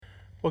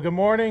Well, good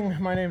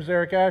morning. My name is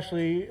Eric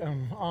Ashley.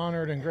 I'm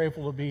honored and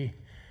grateful to be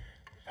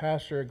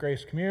pastor at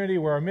Grace Community,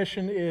 where our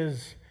mission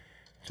is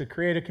to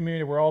create a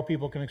community where all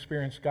people can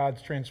experience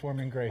God's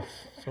transforming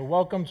grace. So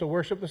welcome to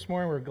worship this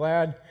morning. We're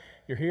glad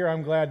you're here.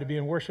 I'm glad to be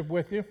in worship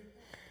with you.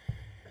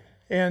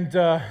 And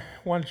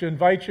wanted to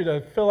invite you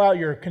to fill out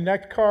your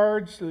Connect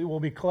cards.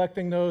 We'll be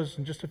collecting those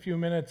in just a few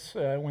minutes.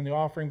 When the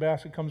offering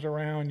basket comes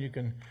around, you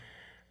can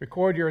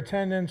record your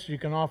attendance, you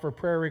can offer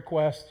prayer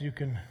requests, you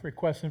can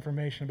request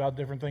information about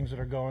different things that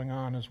are going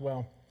on as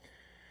well.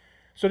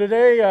 So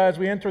today, as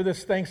we enter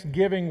this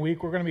Thanksgiving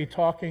week, we're going to be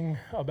talking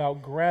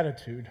about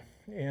gratitude.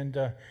 And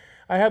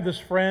I have this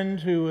friend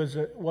who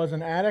was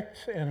an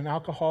addict and an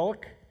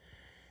alcoholic.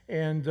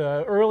 And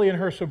early in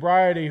her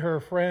sobriety, her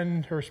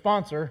friend, her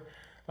sponsor,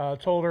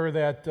 told her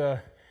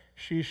that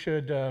she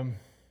should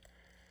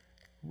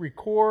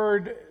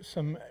record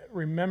some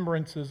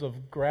remembrances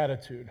of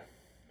gratitude.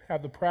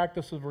 Have the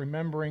practice of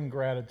remembering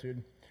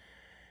gratitude.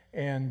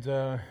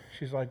 And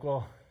she's like,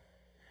 well,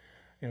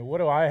 what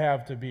do I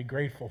have to be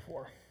grateful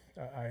for?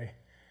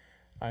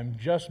 I'm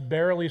just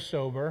barely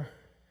sober.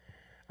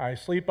 I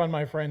sleep on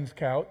my friend's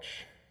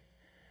couch.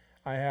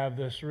 I have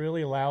this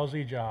really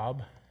lousy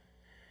job.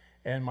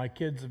 And my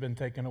kids have been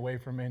taken away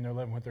from me and they're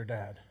living with their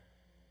dad.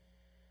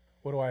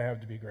 What do I have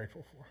to be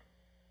grateful for?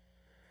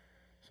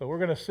 So we're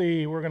going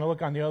to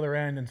look on the other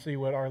end and see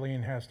what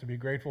Arlene has to be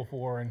grateful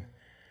for. And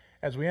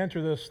as we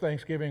enter this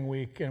Thanksgiving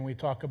week and we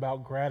talk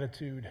about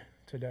gratitude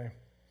today,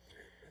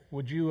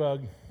 would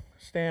you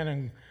stand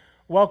and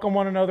welcome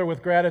one another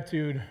with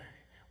gratitude,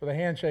 with a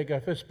handshake,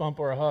 a fist bump,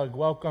 or a hug?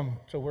 Welcome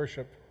to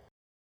worship.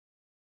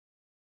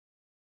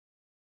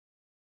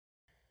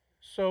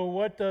 So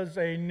what does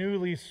a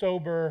newly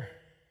sober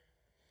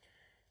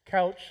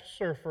couch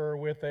surfer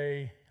with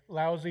a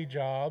lousy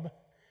job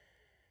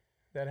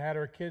that had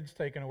her kids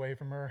taken away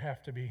from her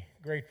have to be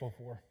grateful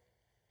for?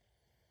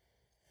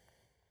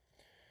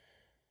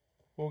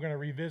 We're going to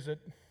revisit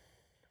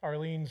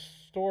Arlene's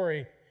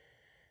story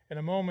in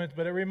a moment,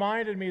 but it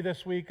reminded me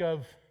this week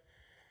of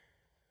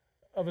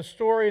a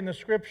story in the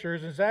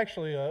Scriptures. It's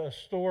actually a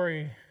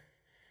story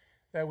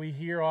that we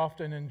hear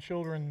often in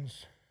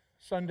children's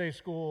Sunday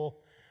school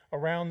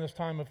around this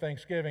time of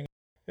Thanksgiving.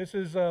 This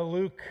is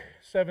Luke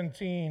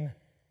 17,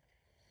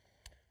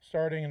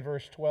 starting in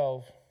verse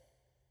 12.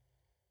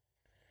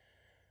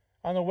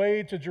 On the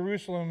way to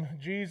Jerusalem,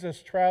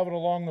 Jesus traveled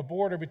along the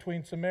border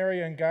between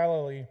Samaria and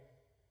Galilee.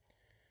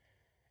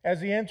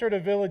 As he entered a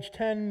village,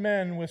 10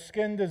 men with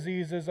skin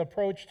diseases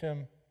approached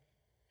him.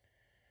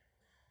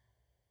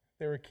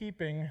 They were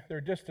keeping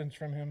their distance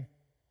from him.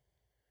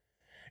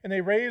 And they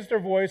raised their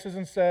voices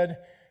and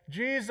said,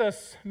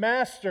 "Jesus,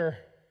 Master,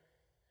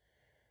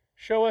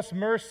 show us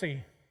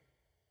mercy."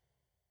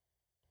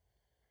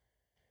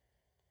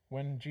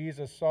 When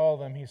Jesus saw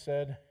them, he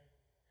said,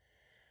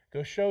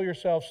 "Go show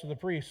yourselves to the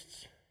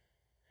priests."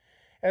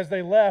 As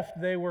they left,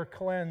 they were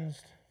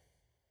cleansed.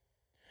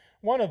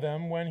 One of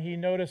them, when he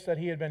noticed that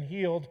he had been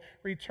healed,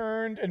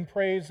 returned and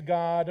praised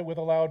God with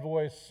a loud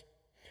voice.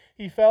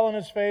 He fell on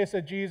his face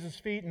at Jesus'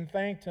 feet and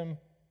thanked him.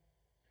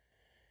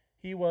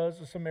 He was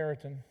a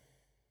Samaritan.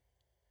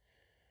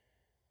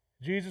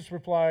 Jesus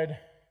replied,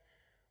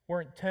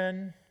 "Weren't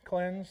 10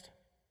 cleansed?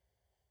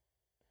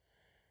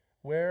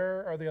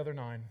 Where are the other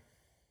 9?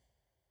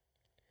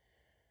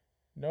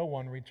 No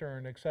one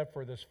returned except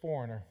for this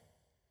foreigner."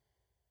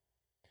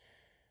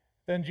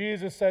 Then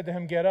Jesus said to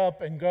him, "Get up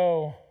and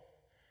go.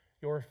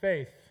 Your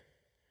faith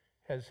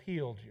has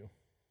healed you."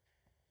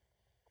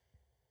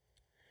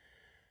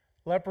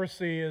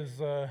 Leprosy is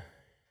a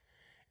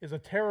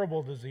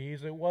terrible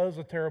disease. It was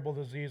a terrible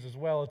disease as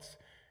well. It's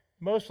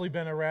mostly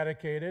been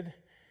eradicated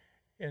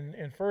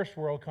in first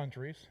world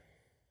countries.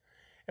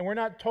 And we're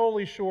not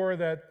totally sure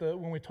that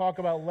when we talk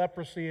about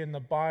leprosy in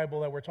the Bible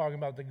that we're talking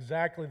about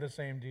exactly the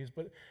same disease,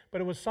 but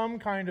it was some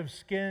kind of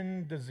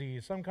skin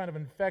disease, some kind of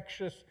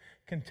infectious,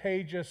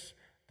 contagious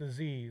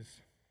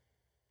disease.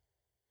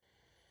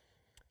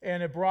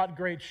 And it brought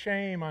great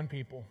shame on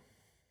people.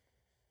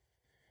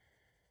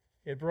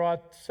 It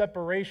brought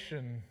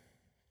separation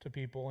to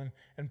people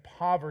and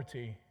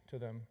poverty to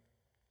them.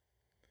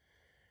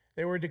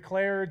 They were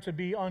declared to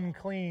be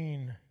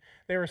unclean.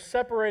 They were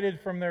separated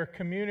from their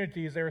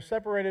communities. They were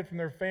separated from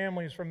their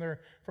families, from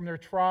their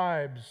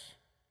tribes.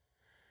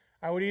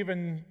 I would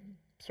even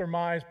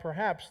surmise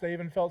perhaps they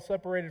even felt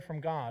separated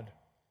from God.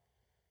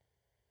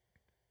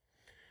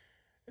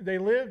 They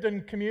lived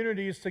in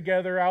communities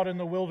together out in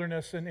the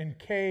wilderness and in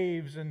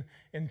caves and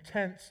in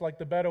tents like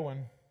the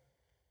Bedouin.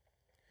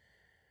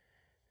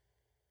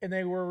 And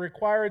they were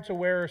required to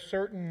wear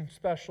certain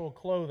special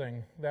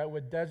clothing that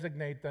would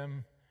designate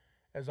them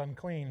as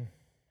unclean.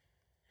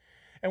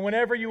 And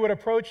whenever you would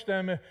approach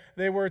them,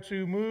 they were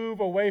to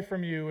move away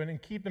from you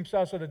and keep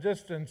themselves at a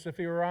distance. If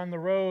you were on the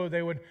road,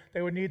 they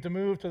would need to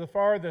move to the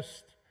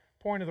farthest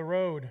point of the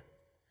road.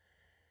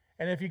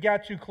 And if you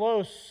got too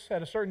close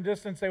at a certain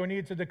distance, they would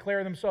need to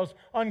declare themselves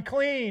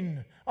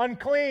unclean,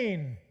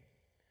 unclean,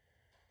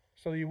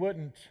 so you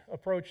wouldn't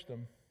approach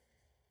them.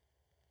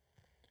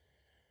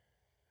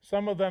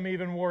 Some of them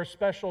even wore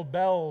special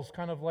bells,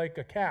 kind of like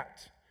a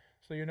cat,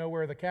 so you know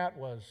where the cat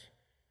was,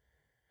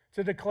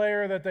 to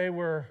declare that they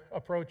were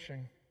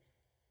approaching.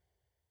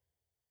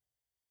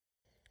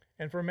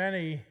 And for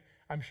many,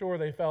 I'm sure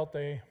they felt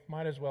they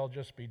might as well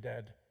just be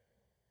dead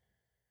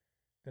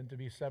than to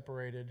be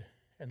separated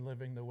and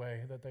living the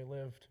way that they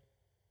lived.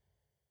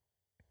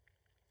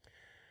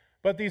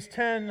 But these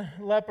 10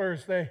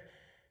 lepers,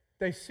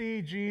 they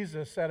see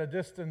Jesus at a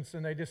distance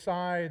and they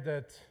decide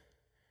that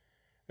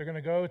they're going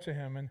to go to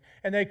him.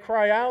 And they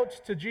cry out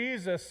to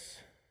Jesus,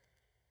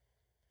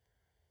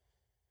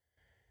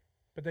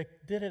 but they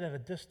did it at a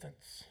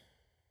distance,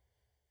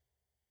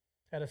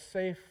 at a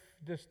safe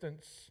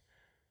distance,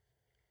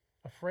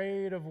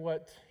 afraid of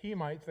what he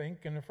might think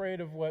and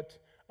afraid of what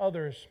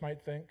others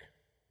might think.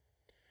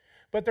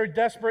 But they're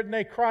desperate and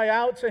they cry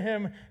out to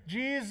him,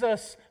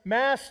 Jesus,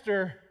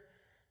 Master,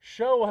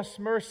 show us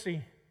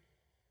mercy.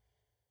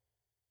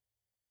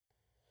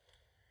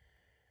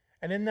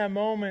 And in that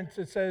moment,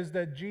 it says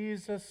that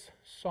Jesus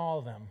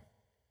saw them.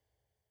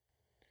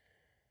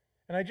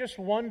 And I just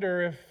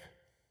wonder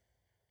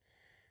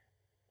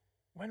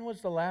when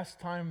was the last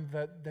time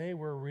that they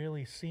were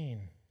really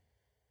seen?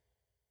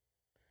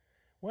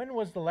 When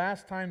was the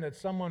last time that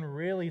someone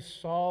really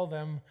saw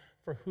them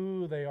for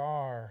who they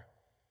are?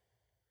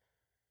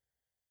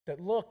 That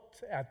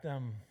looked at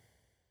them?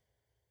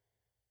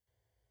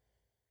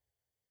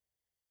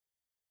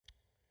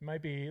 It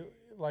might be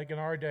like in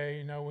our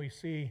day, we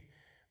see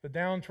the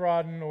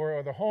downtrodden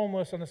or the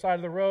homeless on the side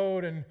of the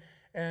road,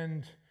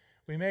 and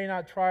we may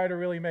not try to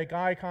really make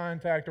eye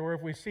contact, or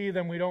if we see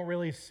them, we don't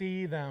really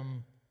see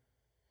them.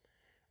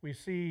 We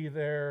see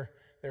their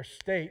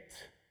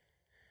state.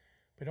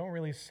 We don't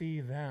really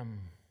see them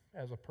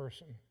as a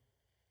person.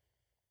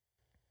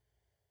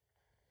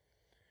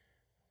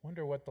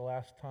 Wonder when the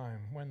last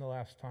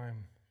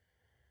time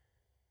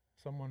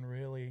someone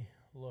really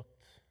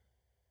looked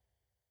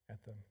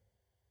at them.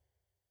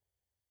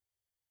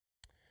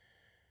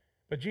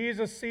 But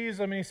Jesus sees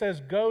them and he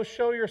says, go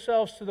show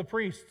yourselves to the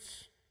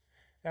priests.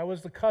 That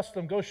was the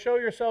custom. Go show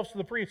yourselves to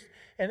the priests.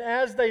 And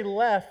as they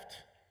left,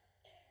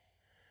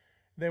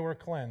 they were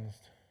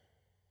cleansed.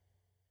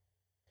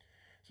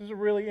 This is a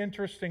really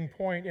interesting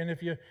point, and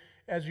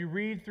as you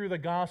read through the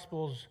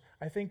Gospels,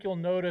 I think you'll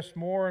notice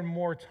more and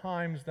more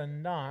times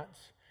than not,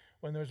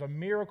 when there's a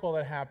miracle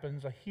that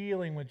happens, a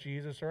healing with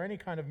Jesus, or any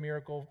kind of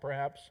miracle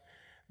perhaps,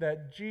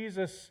 that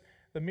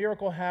the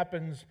miracle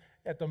happens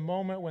at the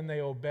moment when they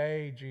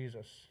obey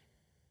Jesus.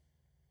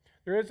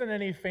 There isn't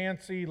any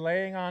fancy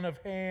laying on of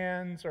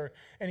hands or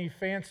any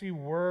fancy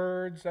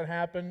words that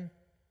happen.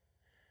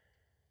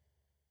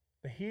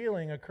 The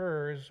healing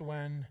occurs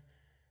when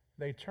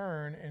they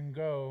turn and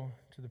go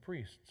to the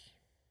priests.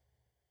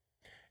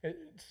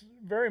 It's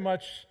very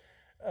much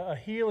a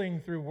healing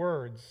through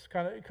words,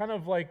 kind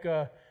of like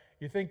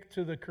you think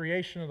to the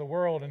creation of the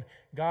world, and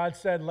God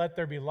said, "Let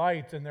there be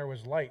light," and there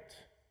was light.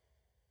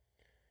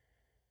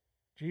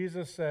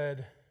 Jesus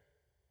said,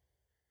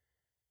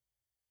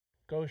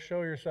 "Go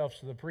show yourselves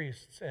to the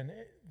priests," and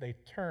they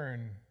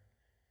turn,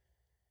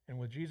 and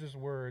with Jesus'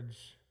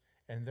 words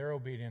and their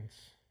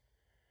obedience,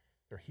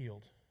 they're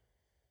healed.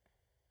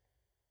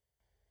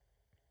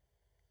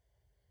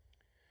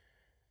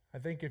 I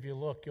think if you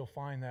look, you'll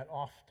find that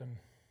often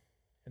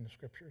in the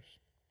Scriptures.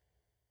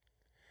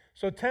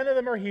 So 10 of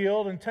them are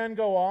healed and 10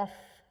 go off,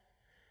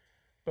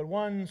 but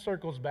one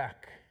circles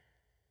back.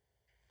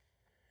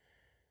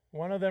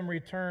 One of them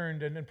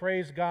returned and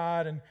praised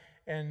God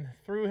and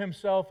threw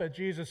himself at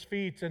Jesus'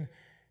 feet and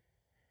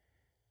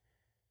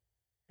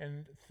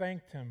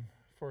thanked him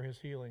for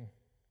his healing.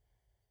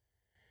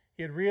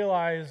 He had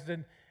realized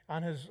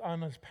on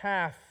his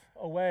path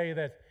away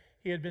that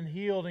he had been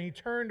healed, and he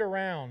turned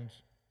around.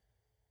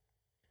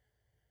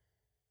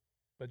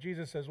 But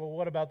Jesus says, "Well,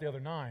 what about the other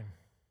 9?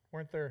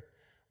 Weren't there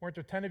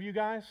 10 of you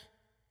guys?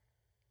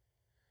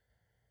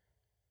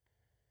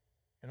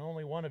 And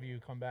only one of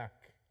you come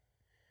back."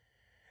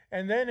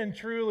 And then in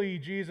truly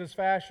Jesus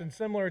fashion,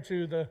 similar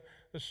to the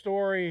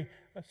story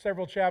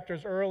several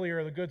chapters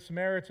earlier, the Good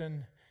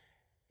Samaritan,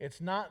 it's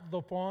not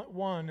the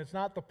one, it's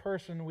not the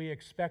person we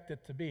expect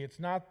it to be. It's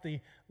not the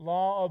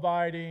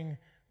law-abiding,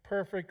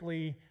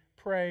 perfectly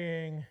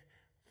praying,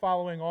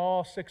 following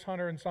all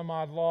 600 and some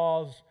odd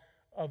laws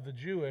of the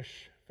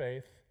Jewish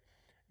faith.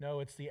 No,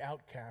 it's the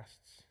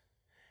outcasts.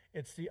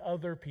 It's the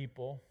other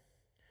people.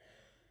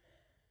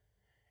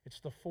 It's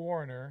the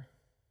foreigner.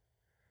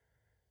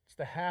 It's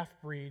the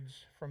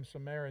half-breeds from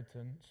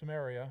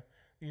Samaria.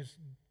 These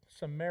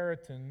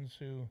Samaritans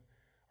who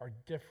are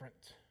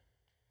different.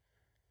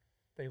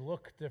 They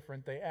look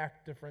different. They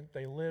act different.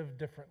 They live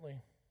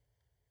differently.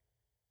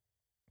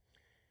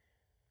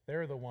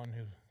 They're the one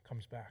who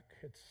comes back.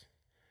 It's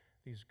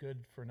these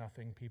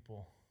good-for-nothing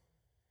people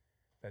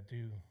that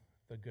do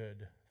the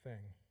good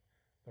thing,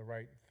 the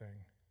right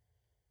thing.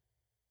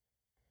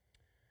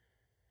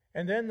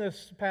 And then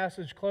this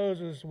passage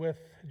closes with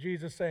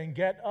Jesus saying,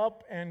 "Get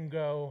up and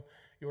go,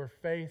 your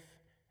faith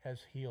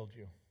has healed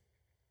you."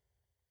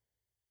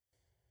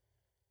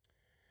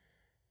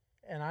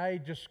 And I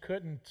just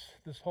couldn't,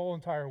 this whole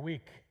entire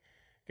week,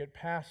 get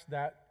past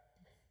that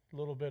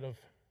little bit of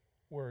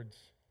words.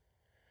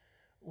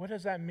 What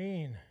does that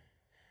mean?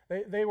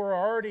 They were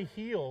already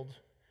healed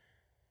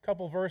a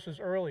couple verses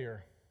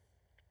earlier.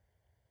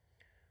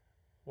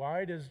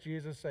 Why does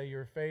Jesus say,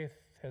 your faith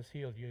has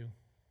healed you,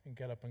 and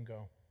get up and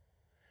go?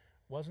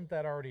 Wasn't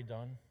that already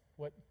done?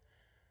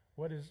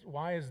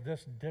 Why is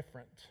this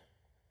different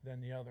than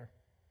the other?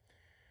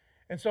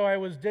 And so I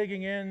was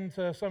digging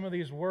into some of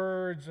these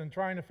words and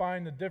trying to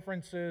find the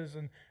differences,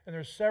 and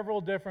there's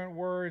several different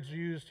words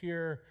used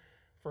here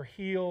for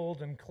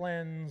healed and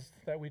cleansed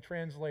that we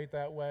translate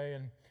that way.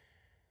 And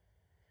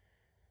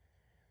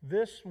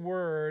this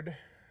word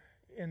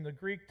in the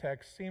Greek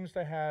text seems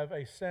to have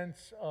a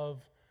sense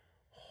of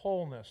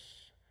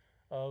wholeness,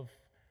 of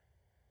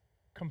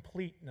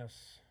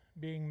completeness,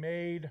 being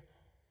made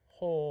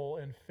whole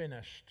and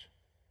finished.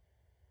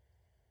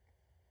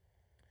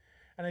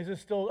 And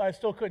I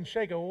still couldn't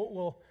shake it.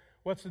 Well,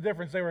 what's the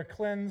difference? They were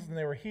cleansed and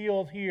they were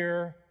healed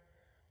here.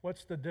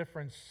 What's the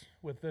difference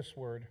with this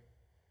word?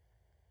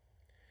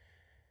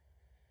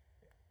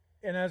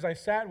 And as I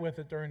sat with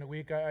it during the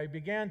week, I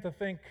began to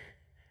think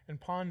and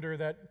ponder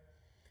that,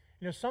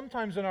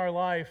 sometimes in our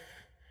life,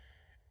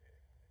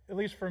 at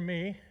least for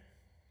me,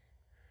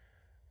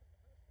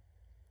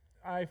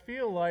 I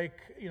feel like,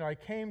 I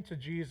came to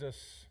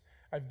Jesus.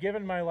 I've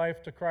given my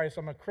life to Christ.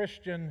 I'm a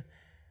Christian.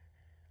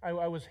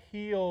 I was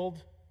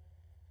healed.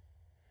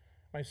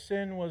 My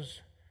sin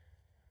was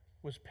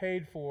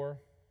paid for.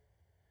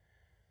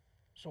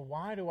 So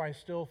why do I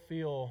still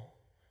feel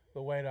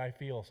the way that I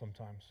feel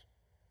sometimes?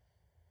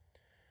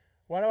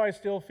 Why do I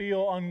still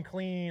feel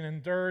unclean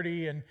and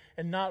dirty and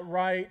not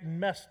right and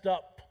messed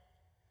up?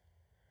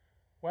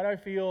 Why do I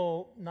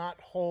feel not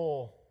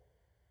whole,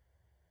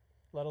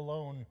 let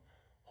alone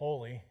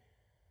holy?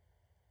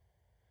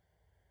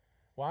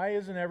 Why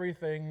isn't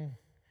everything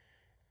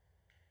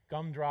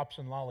gumdrops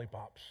and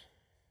lollipops?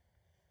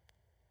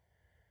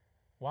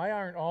 Why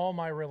aren't all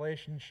my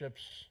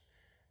relationships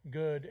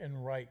good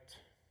and right?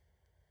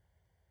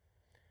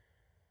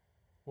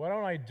 Why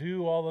don't I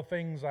do all the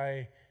things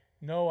I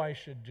know I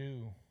should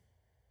do?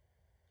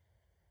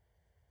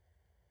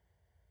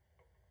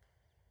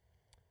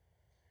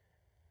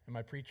 Am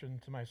I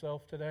preaching to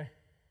myself today?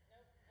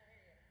 Nope, I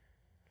hear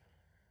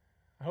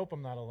you. I hope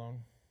I'm not alone.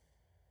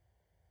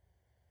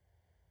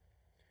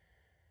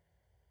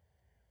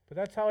 But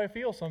that's how I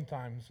feel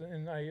sometimes,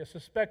 and I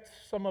suspect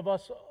some of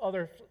us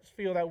others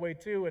feel that way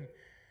too, and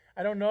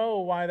I don't know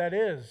why that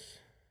is.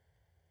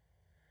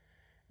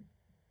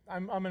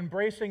 I'm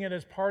embracing it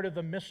as part of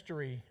the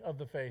mystery of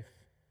the faith.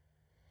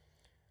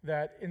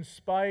 That in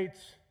spite,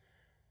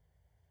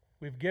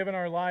 we've given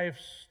our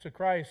lives to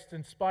Christ,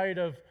 in spite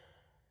of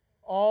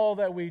all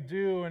that we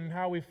do and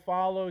how we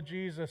follow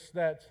Jesus,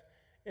 that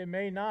it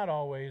may not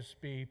always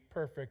be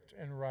perfect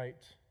and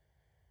right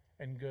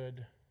and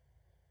good.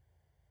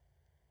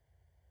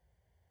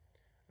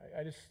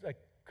 I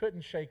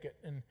couldn't shake it.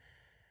 And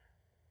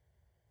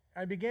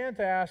I began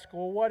to ask,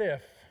 well, what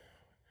if?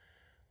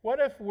 What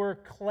if we're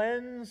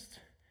cleansed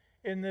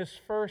in this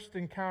first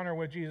encounter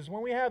with Jesus?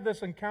 When we have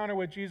this encounter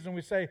with Jesus and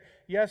we say,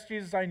 yes,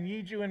 Jesus, I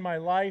need you in my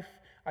life.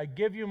 I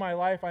give you my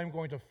life. I'm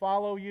going to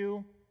follow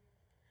you.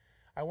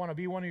 I want to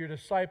be one of your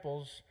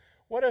disciples.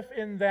 What if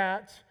in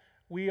that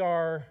we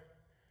are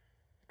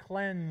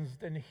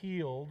cleansed and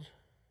healed,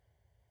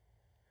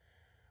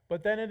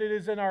 but then it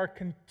is in our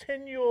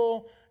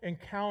continual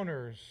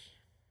encounters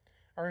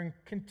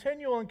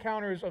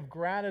of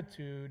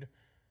gratitude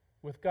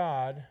with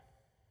God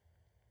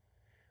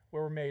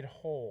where we're made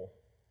whole,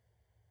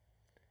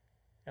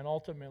 and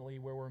ultimately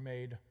where we're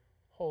made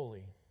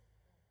holy?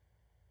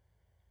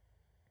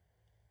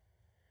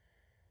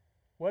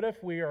 What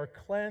if we are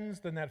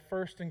cleansed in that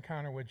first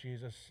encounter with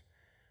Jesus,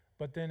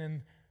 but then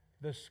in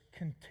this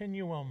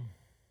continuum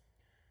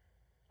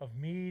of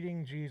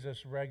meeting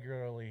Jesus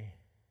regularly,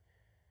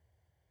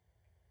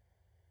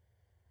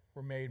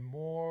 we're made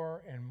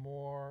more and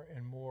more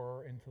and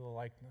more into the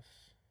likeness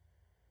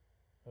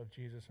of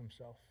Jesus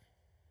himself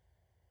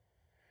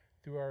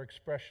through our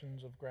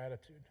expressions of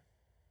gratitude?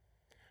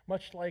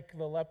 Much like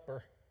the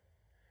leper.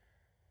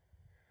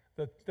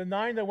 The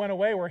 9 that went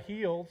away were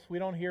healed. We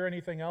don't hear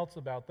anything else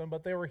about them,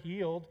 but they were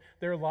healed.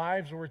 Their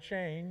lives were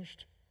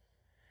changed.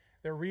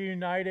 They're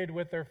reunited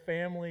with their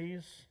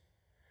families.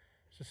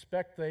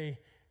 Suspect they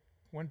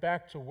went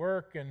back to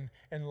work and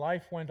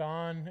life went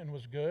on and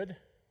was good.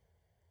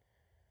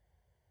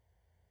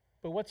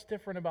 But what's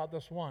different about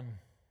this one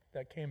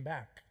that came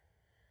back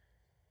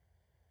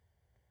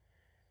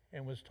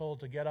and was told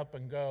to get up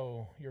and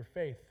go? Your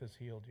faith has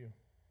healed you.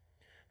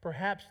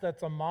 Perhaps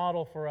that's a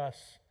model for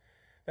us.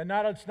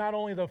 That it's not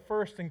only the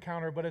first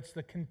encounter, but it's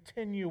the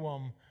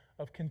continuum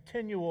of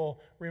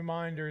continual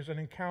reminders and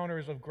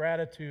encounters of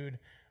gratitude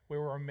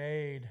where we're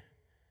made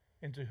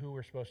into who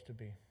we're supposed to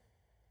be.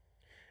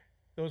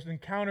 Those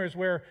encounters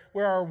where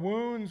our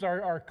wounds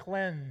are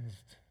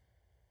cleansed,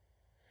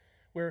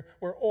 where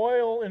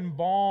oil and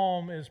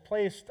balm is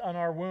placed on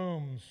our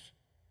wounds.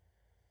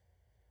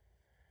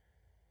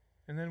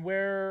 And then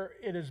where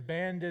it is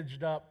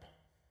bandaged up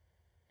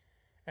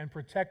and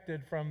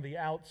protected from the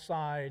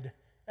outside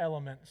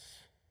elements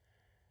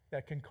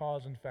that can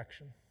cause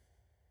infection.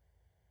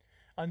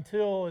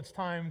 Until it's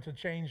time to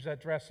change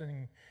that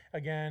dressing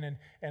again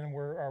and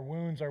where our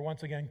wounds are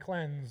once again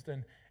cleansed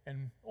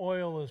and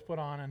oil is put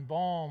on and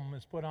balm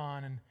is put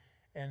on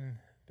and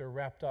they're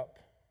wrapped up.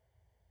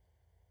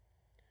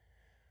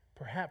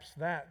 Perhaps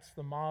that's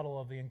the model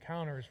of the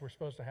encounters we're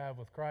supposed to have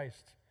with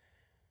Christ.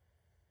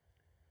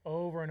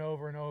 Over and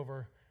over and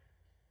over,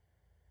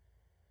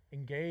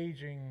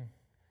 engaging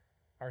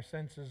our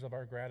senses of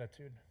our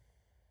gratitude.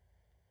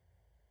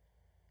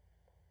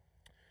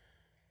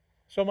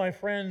 So my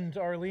friend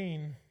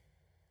Arlene,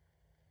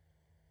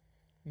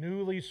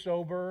 newly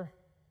sober,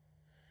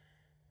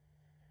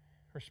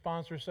 her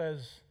sponsor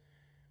says,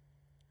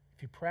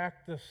 if you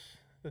practice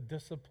the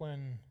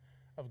discipline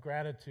of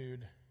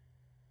gratitude,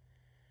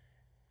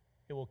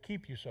 it will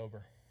keep you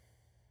sober.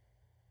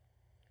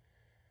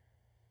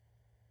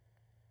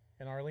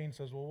 And Arlene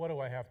says, well, what do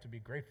I have to be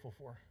grateful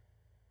for?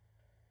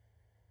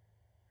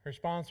 Her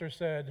sponsor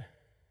said,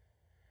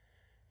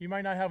 you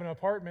might not have an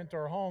apartment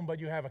or a home, but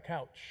you have a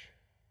couch.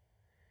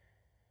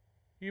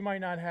 You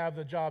might not have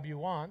the job you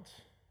want,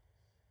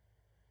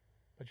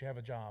 but you have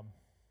a job.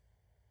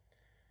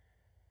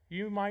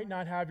 You might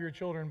not have your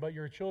children, but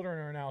your children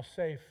are now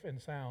safe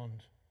and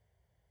sound.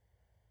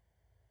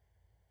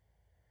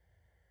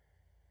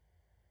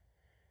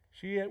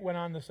 She went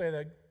on to say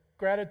that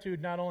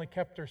gratitude not only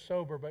kept her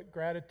sober, but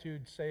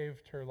gratitude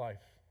saved her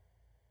life.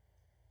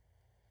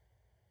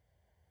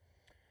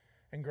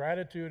 And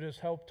gratitude has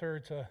helped her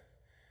to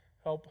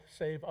help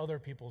save other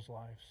people's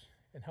lives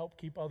and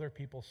help keep other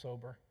people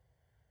sober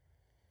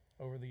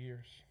over the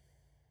years.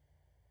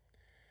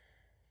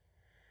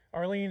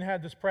 Arlene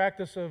had this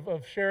practice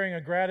of sharing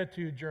a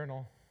gratitude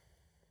journal.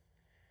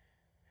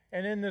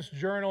 And in this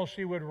journal,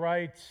 she would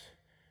write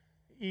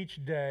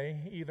each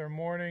day, either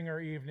morning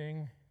or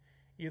evening,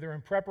 either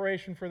in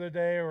preparation for the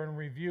day or in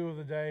review of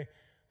the day,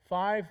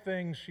 5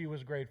 things she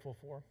was grateful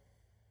for.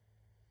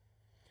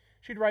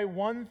 She'd write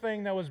one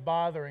thing that was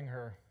bothering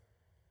her,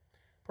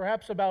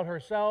 perhaps about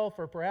herself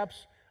or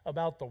perhaps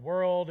about the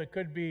world. It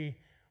could be,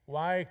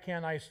 why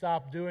can't I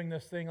stop doing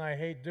this thing I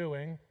hate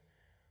doing?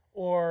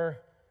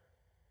 Or,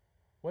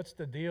 what's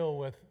the deal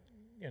with,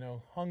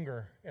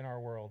 hunger in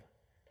our world?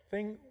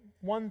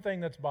 One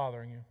thing that's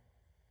bothering you.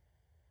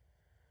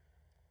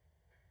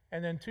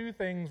 And then 2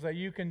 things that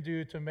you can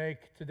do to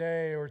make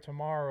today or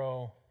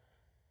tomorrow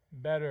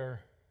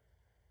better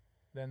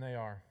than they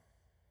are.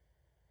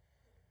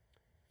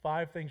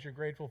 5 things you're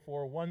grateful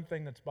for, 1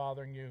 thing that's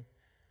bothering you,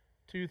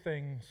 2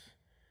 things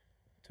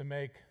to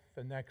make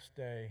the next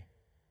day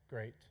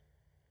great.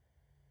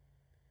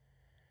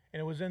 And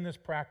it was in this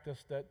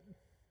practice that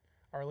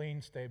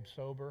Arlene stayed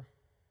sober.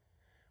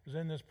 It was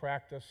in this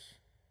practice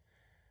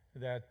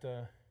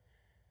that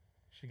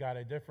she got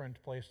a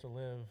different place to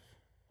live,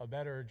 a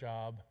better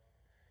job,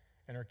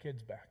 and her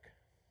kids back.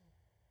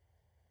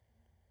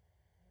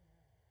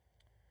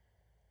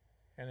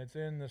 And it's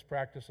in this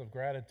practice of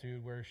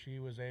gratitude where she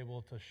was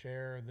able to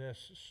share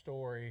this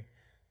story,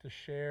 to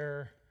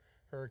share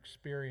her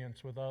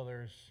experience with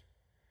others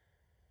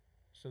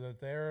so that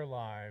their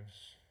lives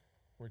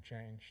were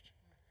changed.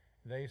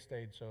 They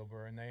stayed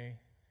sober and they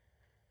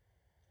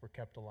were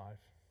kept alive.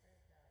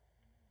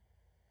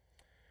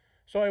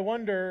 So I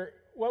wonder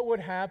what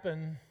would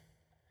happen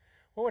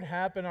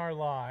in our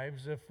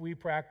lives if we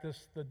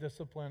practice the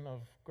discipline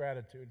of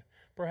gratitude.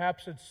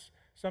 Perhaps it's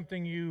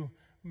something you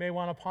may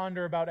want to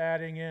ponder about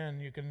adding in.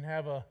 You can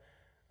have a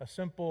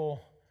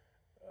simple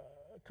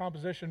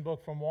composition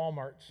book from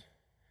Walmart.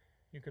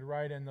 You could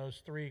write in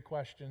those 3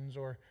 questions,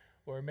 or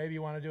maybe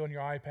you want to do it on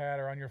your iPad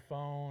or on your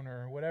phone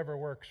or whatever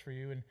works for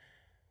you. And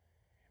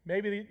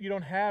maybe you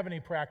don't have any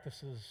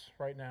practices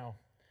right now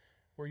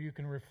where you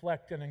can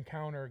reflect and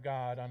encounter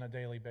God on a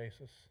daily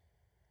basis.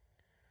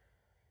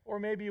 Or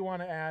maybe you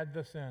want to add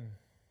this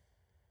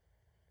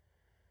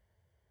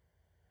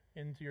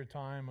into your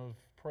time of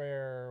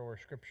prayer or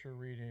scripture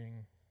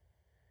reading.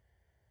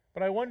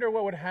 But I wonder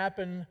what would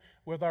happen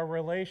with our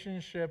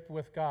relationship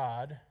with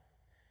God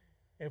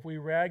if we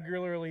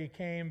regularly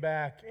came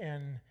back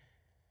and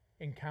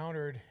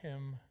encountered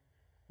Him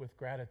with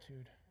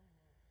gratitude.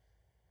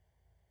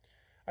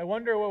 I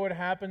wonder what would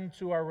happen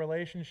to our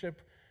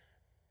relationship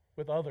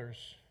with others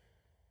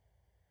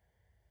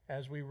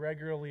as we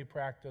regularly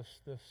practice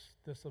this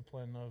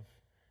discipline of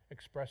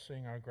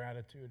expressing our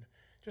gratitude,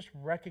 just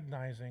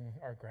recognizing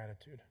our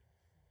gratitude.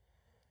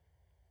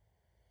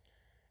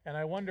 And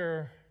I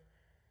wonder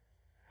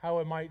how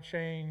it might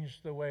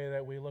change the way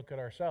that we look at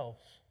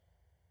ourselves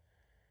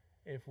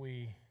if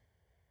we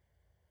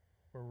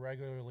were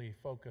regularly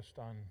focused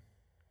on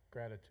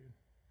gratitude.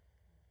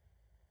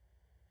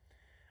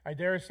 I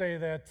dare say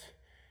that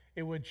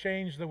it would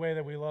change the way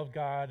that we love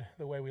God,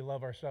 the way we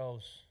love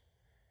ourselves,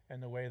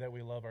 and the way that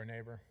we love our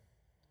neighbor.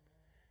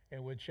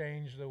 It would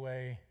change the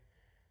way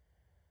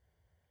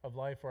of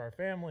life for our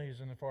families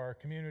and for our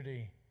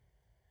community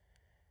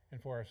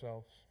and for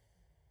ourselves.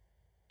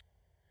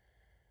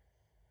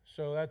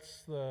 So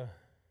that's the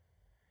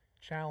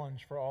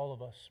challenge for all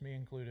of us, me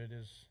included,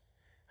 is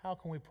how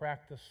can we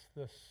practice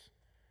this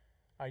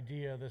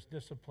idea, this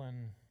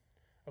discipline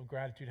of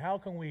gratitude? How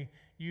can we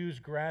use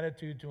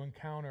gratitude to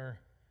encounter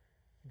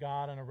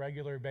God on a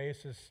regular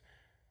basis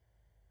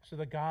so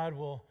that God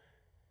will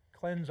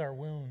cleanse our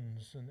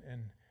wounds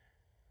and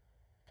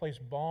place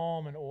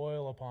balm and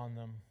oil upon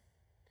them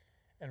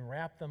and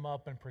wrap them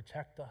up and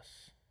protect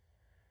us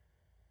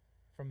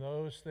from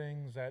those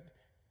things that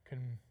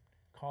can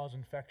cause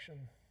infection.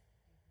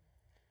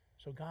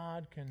 So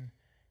God can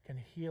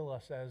heal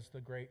us as the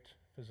great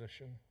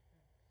physician.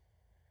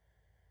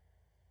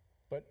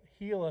 But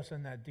heal us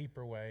in that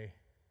deeper way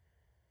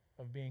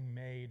of being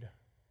made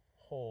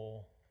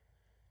whole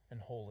and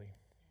holy.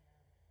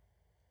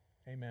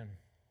 Amen.